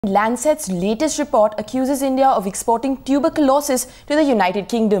Lancet's latest report accuses India of exporting tuberculosis to the United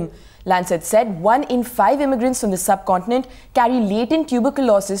Kingdom. Lancet said 1 in 5 immigrants from the subcontinent carry latent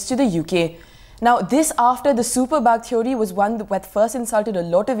tuberculosis to the UK. Now, this after the superbug theory was one that first insulted a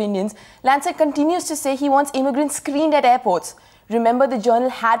lot of Indians. Lancet continues to say he wants immigrants screened at airports. Remember, the journal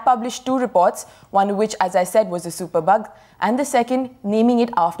had published 2 reports, one of which, as I said, was the superbug, and the second naming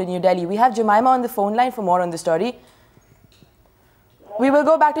it after New Delhi. We have Jemima on the phone line for more on the story. We will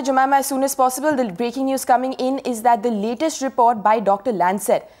go back to Jemima as soon as possible. The breaking news coming in is that the latest report by Dr.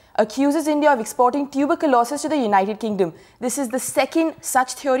 Lancet accuses India of exporting tuberculosis to the United Kingdom. This is the second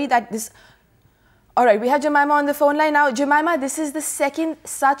such theory that this... Alright, we have Jemima on the phone line now. Jemima, this is the second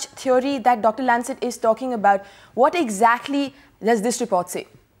such theory that Dr. Lancet is talking about. What exactly does this report say?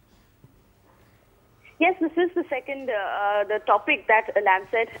 Yes, this is the second the topic that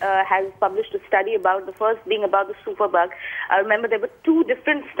Lancet has published a study about, the first being about the superbug. Remember, there were 2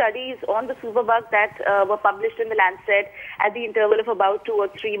 different studies on the superbug that were published in the Lancet at the interval of about 2 or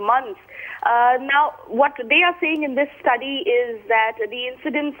 3 months. Now, what they are saying in this study is that the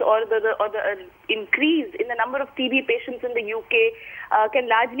incidence or the increase in the number of TB patients in the UK can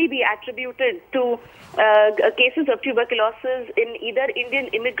largely be attributed to cases of tuberculosis in either Indian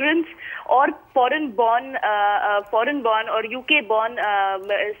immigrants or foreign-born or UK-born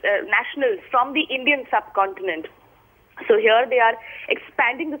nationals from the Indian subcontinent. So here they are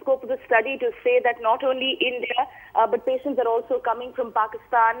expanding the scope of the study to say that not only India, but patients are also coming from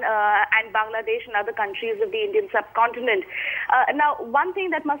Pakistan and Bangladesh and other countries of the Indian subcontinent. Now, one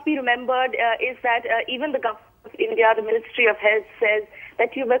thing that must be remembered is that even the government of India, the Ministry of Health, says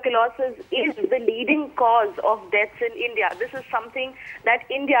that tuberculosis is the leading cause of deaths in India. This is something that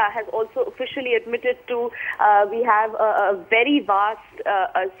India has also officially admitted to. We have a very vast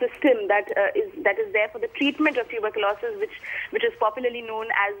system that is there for the treatment of tuberculosis, which is popularly known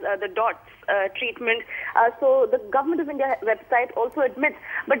as the DOTS treatment. So the Government of India website also admits.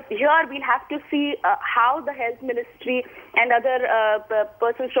 But here we'll have to see how the Health Ministry and other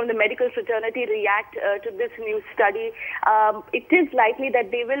persons from the medical fraternity react to this new study. It is likely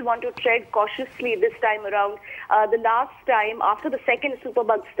that they will want to tread cautiously this time around. The last time, after the second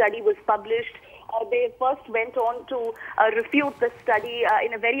superbug study was published, they first went on to refute the study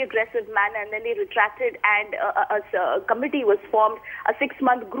in a very aggressive manner, and then they retracted, and a committee was formed, a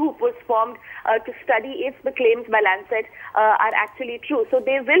 6-month group was formed to study if the claims by Lancet are actually true. So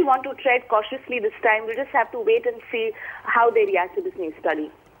they will want to tread cautiously this time. We'll just have to wait and see how they react to this new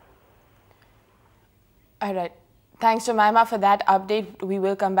study. All right. Thanks, Jemima, for that update. We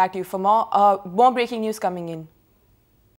will come back to you for more breaking news coming in.